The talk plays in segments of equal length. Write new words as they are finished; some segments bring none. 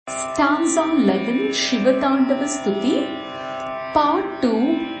Stanza 11 Shivatandava Stuti, Part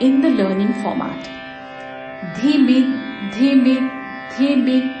 2 in the learning format. Dhimit, dhimit,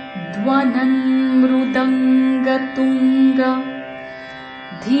 dhimit, dhvanan mrudangatunga.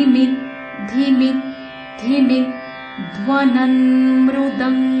 Dhimit, dhimit, dhimit, dhvanan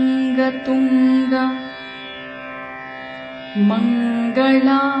mrudangatunga.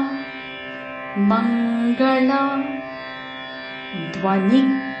 Mangala, mangala,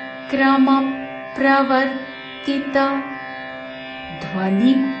 ध्वनिक्रमा प्रवर्तिता,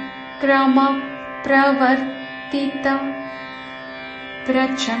 ध्वनिक्रमा प्रवर्तिता,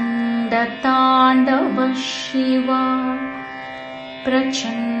 प्रचण्ड ताण्डव शिवा,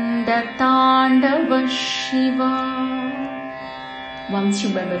 प्रचण्ड ताण्डव शिवा. Once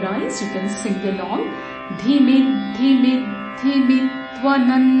you memorize, you can sing along. Dhimit, dhimit, dhimit,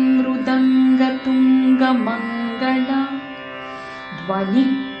 dhvanan mrudangatunga mangala.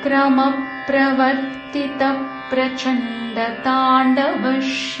 ध्वनिक्रम प्रवर्तित प्रचण्ड ताण्डव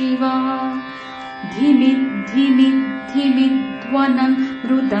शिवा. धिमित् धिमित् धिमित् ध्वनं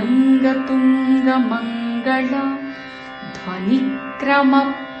मृदङ्गतुङ्ग मङ्गला. ध्वनिक्रम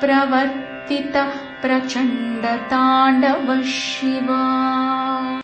प्रवर्तित प्रचण्ड ताण्डव शिवा.